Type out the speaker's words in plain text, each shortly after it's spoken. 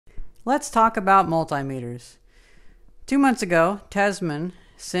let's talk about multimeters. 2 months ago, Tesmen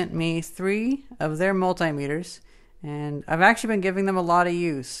sent me 3 of their multimeters, and I've actually been giving them a lot of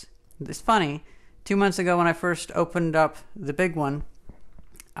use. It's funny, 2 months ago when I first opened up the big one,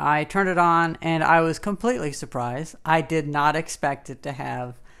 I turned it on and I was completely surprised. I did not expect it to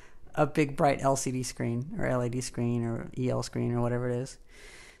have a big bright LCD screen or LED screen or EL screen or whatever it is.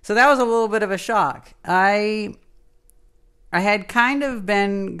 So that was a little bit of a shock. I had kind of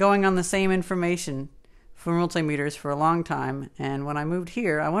been going on the same information for multimeters for a long time, and when I moved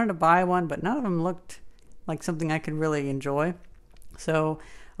here, I wanted to buy one, but none of them looked like something I could really enjoy. So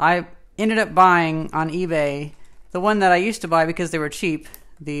I ended up buying on eBay the one that I used to buy because they were cheap,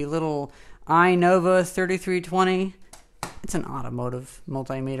 the little iNova 3320. It's an automotive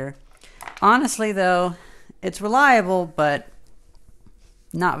multimeter. Honestly, though, it's reliable, but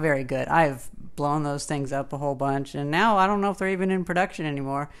not very good. I've blown those things up a whole bunch, and now I don't know if they're even in production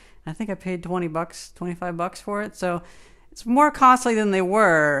anymore. I think I paid $20, $25 for it, so it's more costly than they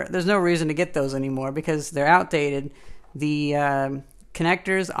were. There's no reason to get those anymore because they're outdated. The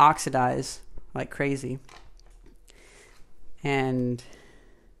connectors oxidize like crazy, and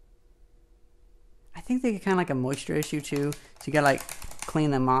I think they get kind of like a moisture issue too, so you gotta like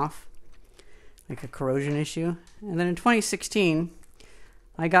clean them off, like a corrosion issue. And then in 2016,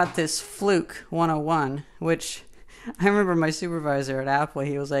 I got this Fluke 101, which I remember my supervisor at Apple,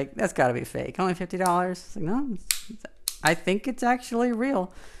 he was like, that's gotta be fake, only $50. It's like, no, I think it's actually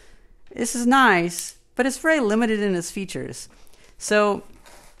real. This is nice, but it's very limited in its features. So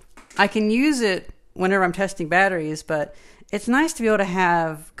I can use it whenever I'm testing batteries, but it's nice to be able to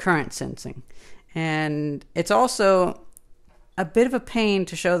have current sensing. And it's also a bit of a pain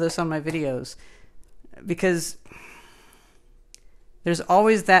to show this on my videos because there's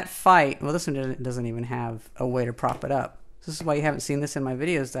always that fight. Well, this one doesn't even have a way to prop it up. This is why you haven't seen this in my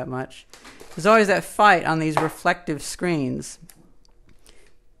videos that much. There's always that fight on these reflective screens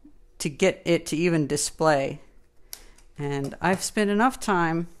to get it to even display. And I've spent enough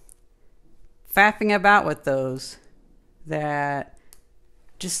time faffing about with those that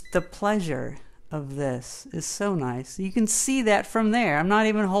just the pleasure of this is so nice. You can see that from there. I'm not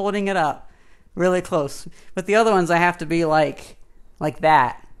even holding it up really close. With the other ones, I have to be like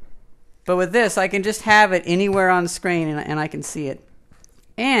that. But with this, I can just have it anywhere on screen and I can see it.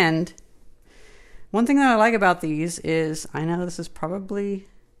 And one thing that I like about these is, I know this is probably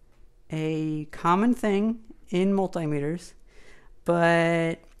a common thing in multimeters,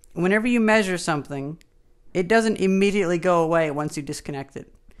 but whenever you measure something, it doesn't immediately go away once you disconnect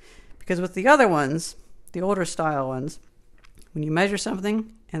it. Because with the other ones, the older style ones, when you measure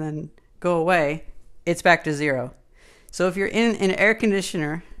something and then go away, it's back to zero. So if you're in an air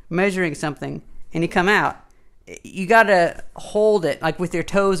conditioner measuring something and you come out, you gotta hold it like with your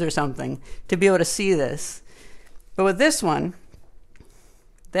toes or something to be able to see this. But with this one,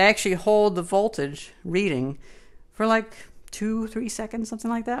 they actually hold the voltage reading for like 2-3 seconds,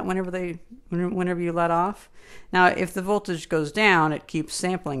 something like that, whenever you let off. Now, if the voltage goes down, it keeps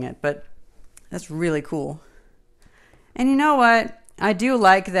sampling it, but that's really cool. And you know what? I do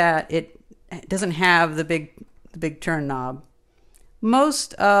like that it doesn't have the big turn knob.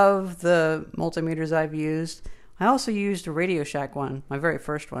 Most of the multimeters I've used, I also used a Radio Shack one, my very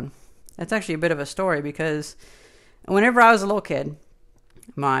first one. That's actually a bit of a story because whenever I was a little kid,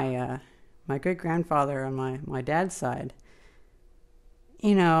 my great-grandfather on my dad's side,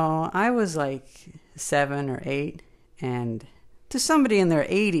 you know, I was like 7 or 8, and to somebody in their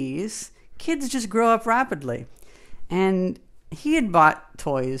 80s, kids just grow up rapidly. And he had bought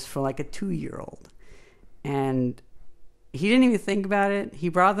toys for like a 2-year-old, and he didn't even think about it. He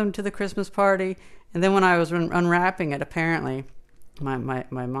brought them to the Christmas party, and then when I was unwrapping it, apparently, my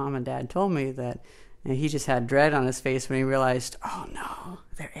mom and dad told me that he just had dread on his face when he realized, oh no,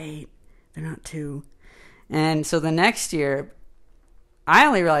 they're 8, they're not 2. And so the next year, I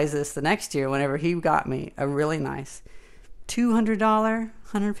only realized this the next year whenever he got me a really nice $200,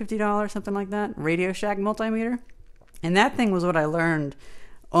 $150, something like that, Radio Shack multimeter. And that thing was what I learned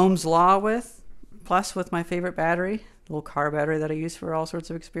Ohm's Law with, plus with my favorite battery, the little car battery that I use for all sorts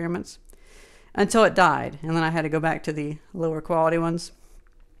of experiments, until it died. And then I had to go back to the lower quality ones.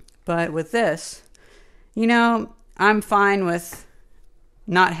 But with this, you know, I'm fine with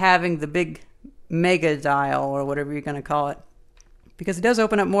not having the big mega dial or whatever you're going to call it, because it does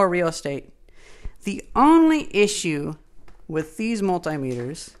open up more real estate. The only issue with these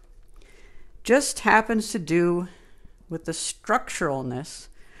multimeters just happens to do with the structuralness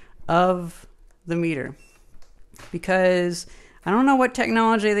of the meter, because I don't know what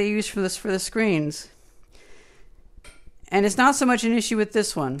technology they use for the screens, and it's not so much an issue with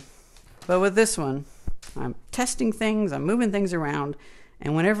this one. But with this one, I'm testing things, I'm moving things around,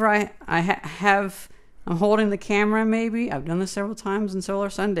 and whenever I'm holding the camera maybe, I've done this several times in Solar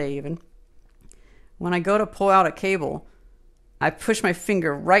Sunday even, when I go to pull out a cable, I push my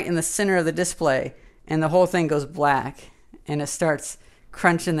finger right in the center of the display, and the whole thing goes black, and it starts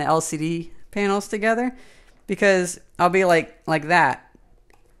crunching the LCD panels together, because I'll be like that,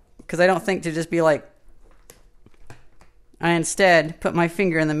 because I don't think to just be like, I instead put my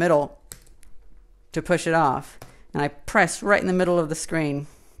finger in the middle to push it off, and I press right in the middle of the screen.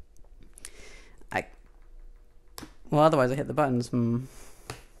 Well, otherwise I hit the buttons.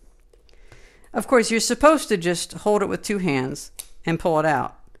 Of course, you're supposed to just hold it with two hands and pull it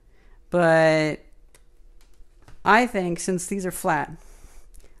out, but I think since these are flat,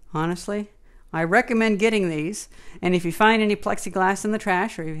 honestly, I recommend getting these. And if you find any plexiglass in the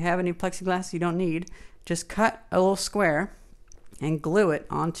trash, or if you have any plexiglass you don't need, just cut a little square and glue it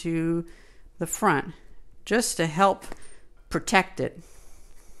onto the front just to help protect it.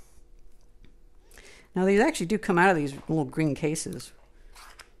 Now these actually do come out of these little green cases.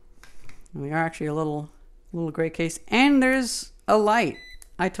 And they are actually a little gray case, and there's a light.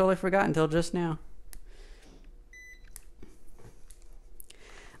 I totally forgot until just now.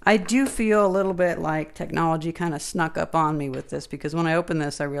 I do feel a little bit like technology kind of snuck up on me with this, because when I opened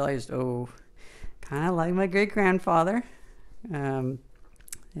this I realized, oh, kind of like my great-grandfather.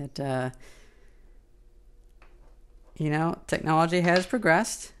 You know, technology has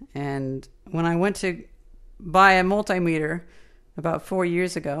progressed, and when I went to buy a multimeter about 2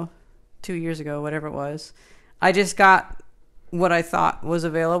 years ago, whatever it was, I just got what I thought was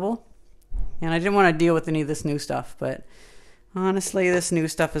available, and I didn't want to deal with any of this new stuff, but honestly, this new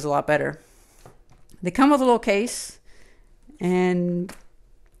stuff is a lot better. They come with a little case, and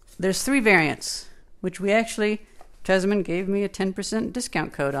there's 3 variants, which we actually, Tesmen gave me a 10%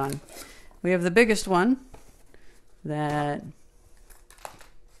 discount code on. We have the biggest one that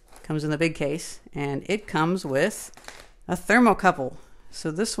comes in the big case, and it comes with a thermocouple. So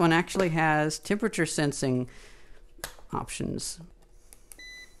this one actually has temperature sensing options.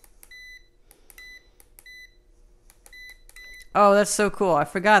 Oh, that's so cool. I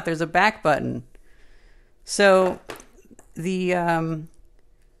forgot there's a back button. So the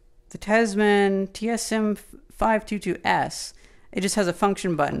Tesmen TSM-522S, it just has a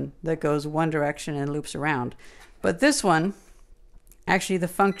function button that goes one direction and loops around. But this one, actually the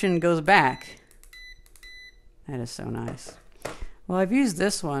function goes back. That is so nice. Well, I've used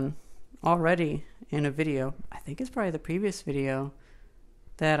this one already in a video. I think it's probably the previous video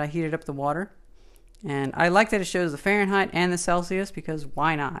that I heated up the water. And I like that it shows the Fahrenheit and the Celsius, because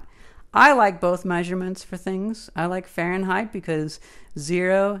why not? I like both measurements for things. I like Fahrenheit because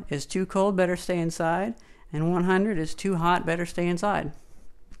 0 is too cold, better stay inside, and 100 is too hot, better stay inside.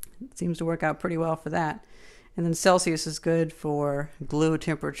 It seems to work out pretty well for that. And then Celsius is good for glue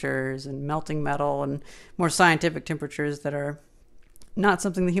temperatures and melting metal and more scientific temperatures that are not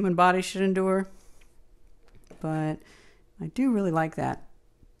something the human body should endure. But I do really like that.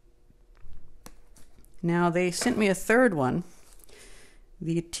 Now they sent me a third one,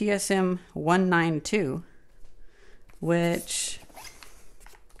 the TSM-192, which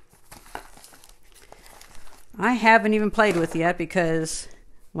I haven't even played with yet because,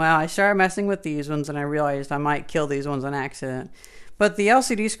 well, I started messing with these ones and I realized I might kill these ones on accident. But the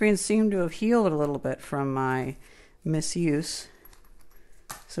LCD screens seem to have healed a little bit from my misuse.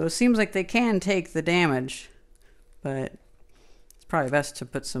 So it seems like they can take the damage, but it's probably best to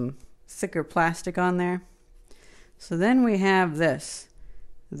put some thicker plastic on there. So then we have this,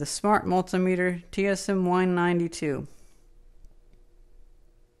 the Smart Multimeter TSM-192.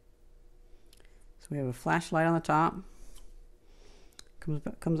 So we have a flashlight on the top.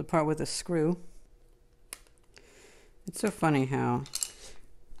 Comes apart with a screw. It's so funny how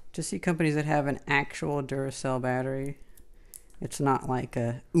to see companies that have an actual Duracell battery. It's not like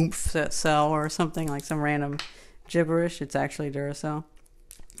a oomph cell or something, like some random gibberish. It's actually Duracell.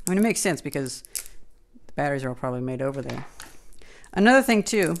 I mean, it makes sense because the batteries are all probably made over there. Another thing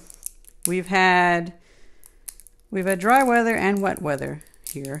too, we've had dry weather and wet weather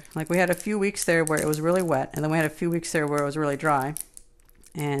here. Like we had a few weeks there where it was really wet, and then we had a few weeks there where it was really dry.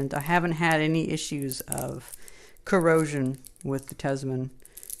 And I haven't had any issues of corrosion with the Tesmen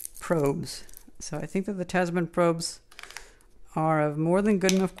probes. So I think that the Tesmen probes are of more than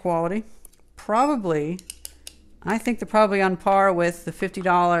good enough quality. I think they're probably on par with the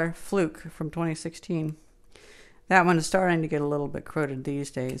 $50 Fluke from 2016. That one is starting to get a little bit corroded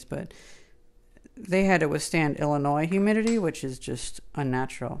these days, but they had to withstand Illinois humidity, which is just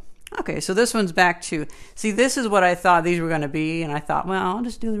unnatural. Okay, so this one's back to, see, this is what I thought these were going to be, and I thought, well, I'll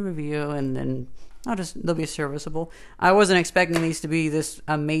just do the review, and then they'll be serviceable. I wasn't expecting these to be this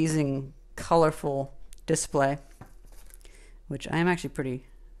amazing, colorful display, which I am actually pretty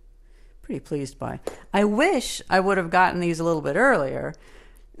pleased by. I wish I would have gotten these a little bit earlier.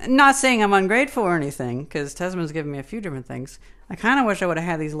 Not saying I'm ungrateful or anything, because Tesmen's given me a few different things. I kind of wish I would have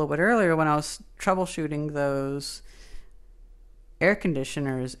had these a little bit earlier when I was troubleshooting those air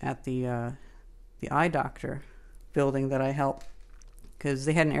conditioners at the eye doctor building that I helped, because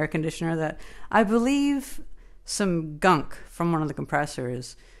they had an air conditioner that I believe some gunk from one of the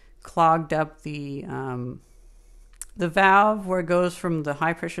compressors clogged up the valve where it goes from the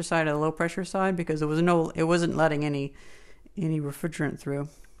high pressure side to the low pressure side, because it wasn't letting any refrigerant through.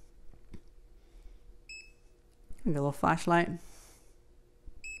 Got a little flashlight.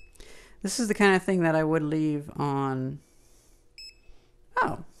 This is the kind of thing that I would leave on.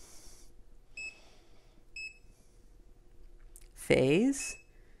 Oh. Phase?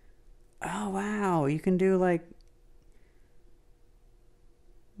 Oh, wow. You can do like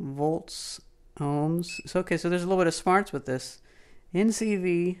volts, ohms. So, okay, so there's a little bit of smarts with this.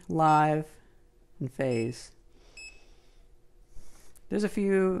 NCV, live, and phase. There's a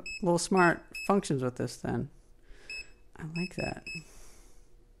few little smart functions with this then. I like that.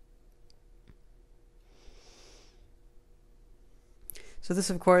 So this,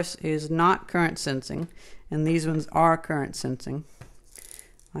 of course, is not current sensing, and these ones are current sensing.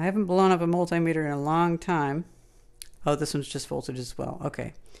 I haven't blown up a multimeter in a long time. Oh, this one's just voltage as well.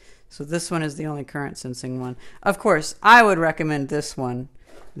 Okay, so this one is the only current sensing one. Of course, I would recommend this one,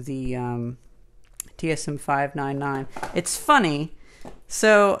 the TSM-599. It's funny.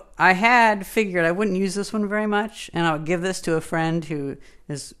 So I had figured I wouldn't use this one very much, and I would give this to a friend who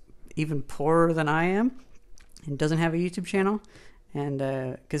is even poorer than I am and doesn't have a YouTube channel. And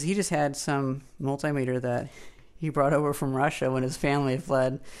because he just had some multimeter that he brought over from Russia when his family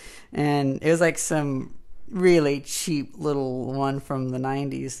fled, and it was like some really cheap little one from the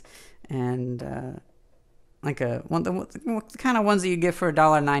 90s, and like the kind of ones that you get for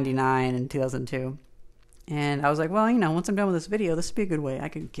 $1.99 in 2002. And I was like, well, you know, once I'm done with this video, this would be a good way. I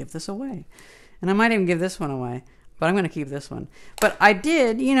could give this away, and I might even give this one away. But I'm going to keep this one. But I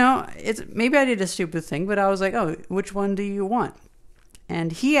did, you know, maybe I did a stupid thing, but I was like, oh, which one do you want?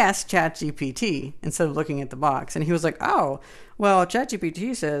 And he asked ChatGPT instead of looking at the box. And he was like, oh, well,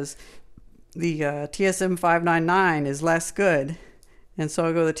 ChatGPT says the TSM-599 is less good. And so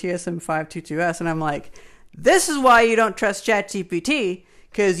I go to the TSM-522S. And I'm like, this is why you don't trust ChatGPT,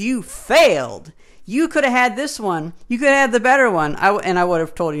 because you failed. You could have had this one. You could have had the better one. And I would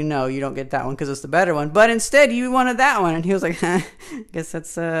have told you, no, you don't get that one because it's the better one. But instead, you wanted that one. And he was like, I guess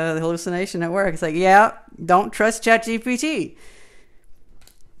that's the hallucination at work. It's like, yeah, don't trust ChatGPT.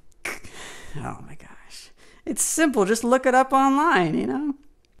 Oh my gosh. It's simple. Just look it up online, you know.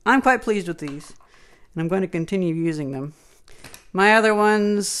 I'm quite pleased with these, and I'm going to continue using them. My other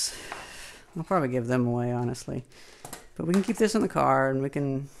ones, I'll probably give them away, honestly. But we can keep this in the car,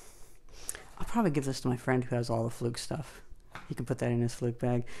 and I'll probably give this to my friend who has all the Fluke stuff. He can put that in his Fluke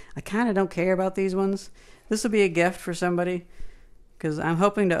bag. I kind of don't care about these ones. This will be a gift for somebody, because I'm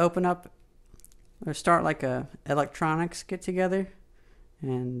hoping to open up or start like a electronics get together,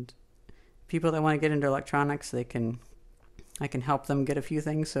 and people that want to get into electronics, I can help them get a few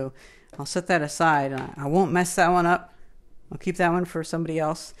things. So I'll set that aside, and I won't mess that one up. I'll keep that one for somebody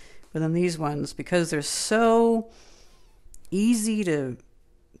else. But then these ones, because they're so easy to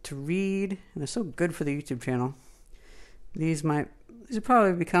read, and they're so good for the YouTube channel, these will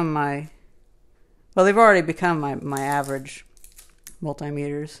probably become they've already become my average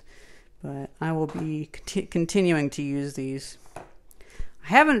multimeters, but I will be continuing to use these. I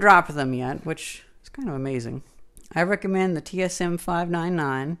haven't dropped them yet, which is kind of amazing. I recommend the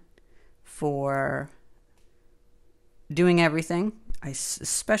TSM-599 for doing everything. I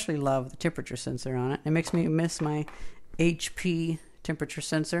especially love the temperature sensor on it. It makes me miss my HP temperature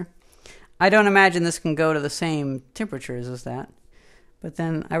sensor. I don't imagine this can go to the same temperatures as that. But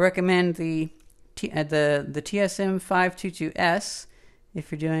then I recommend the TSM-522S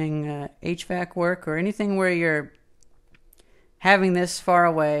if you're doing HVAC work or anything where you're having this far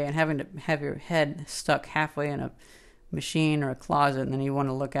away and having to have your head stuck halfway in a machine or a closet, and then you want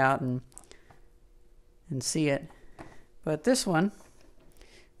to look out and see it. But this one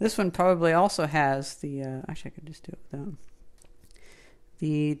probably also has the actually I could just do it without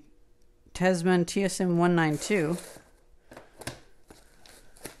the Tesmen TSM-192.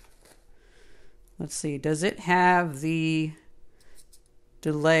 Let's see, does it have the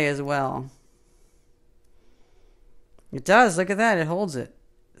delay as well? It does. Look at that. It holds it.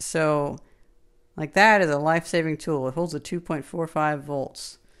 So, like, that is a life-saving tool. It holds a 2.45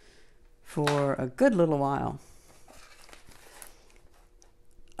 volts for a good little while.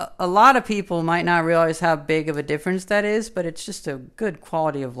 A lot of people might not realize how big of a difference that is, but it's just a good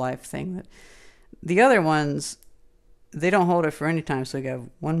quality of life thing. The other ones, they don't hold it for any time. So we got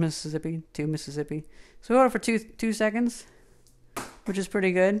 1 Mississippi, 2 Mississippi. So we hold it for two seconds, which is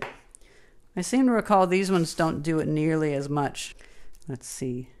pretty good. I seem to recall these ones don't do it nearly as much. Let's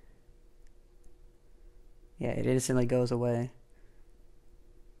see. Yeah, it instantly goes away.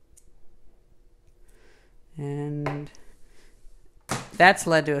 And that's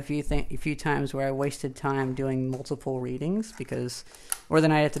led to a few times where I wasted time doing multiple readings because, or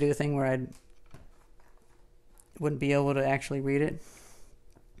then I had to do a thing where I wouldn't be able to actually read it.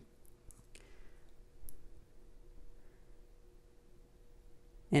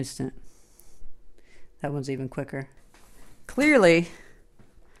 Instant. That one's even quicker. Clearly,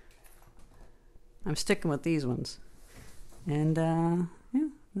 I'm sticking with these ones. And yeah,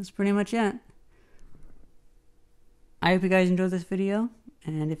 that's pretty much it. I hope you guys enjoyed this video,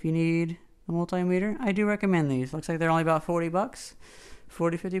 and if you need a multimeter, I do recommend these. Looks like they're only about 40 bucks,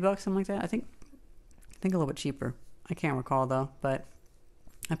 40, 50 bucks, something like that. I think a little bit cheaper. I can't recall though, but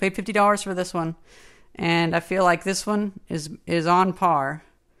I paid $50 for this one, and I feel like this one is on par.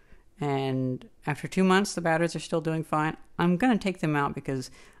 And after 2 months, the batteries are still doing fine. I'm gonna take them out because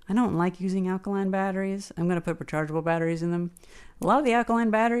I don't like using alkaline batteries. I'm gonna put rechargeable batteries in them. A lot of the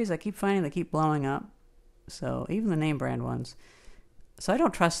alkaline batteries, I keep finding they keep blowing up. So even the name brand ones. So I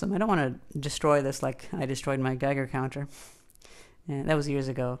don't trust them. I don't want to destroy this like I destroyed my Geiger counter. And that was years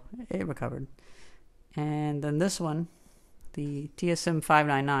ago. It recovered. And then this one, the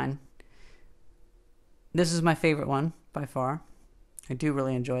TSM-599. This is my favorite one by far. I do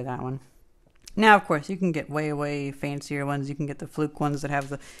really enjoy that one. Now, of course, you can get way, way fancier ones. You can get the Fluke ones that have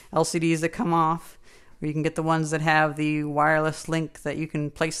the LCDs that come off. Or you can get the ones that have the wireless link that you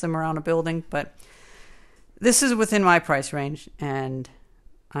can place them around a building. But this is within my price range, and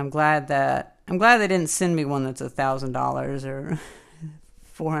I'm glad they didn't send me one that's $1,000 or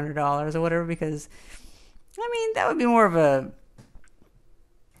 $400 or whatever, because I mean that would be more of a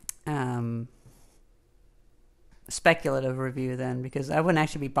speculative review then, because I wouldn't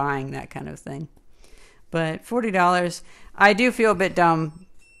actually be buying that kind of thing. But $40, I do feel a bit dumb.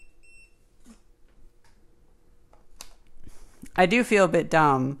 I do feel a bit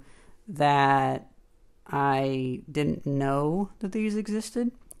dumb that I didn't know that these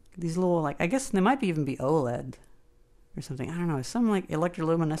existed. These little, like, I guess they might even be OLED or something. I don't know. Some like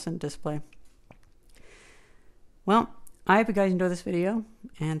electroluminescent display. Well, I hope you guys enjoyed this video,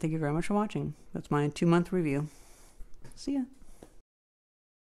 and thank you very much for watching. That's my 2-month review. See ya.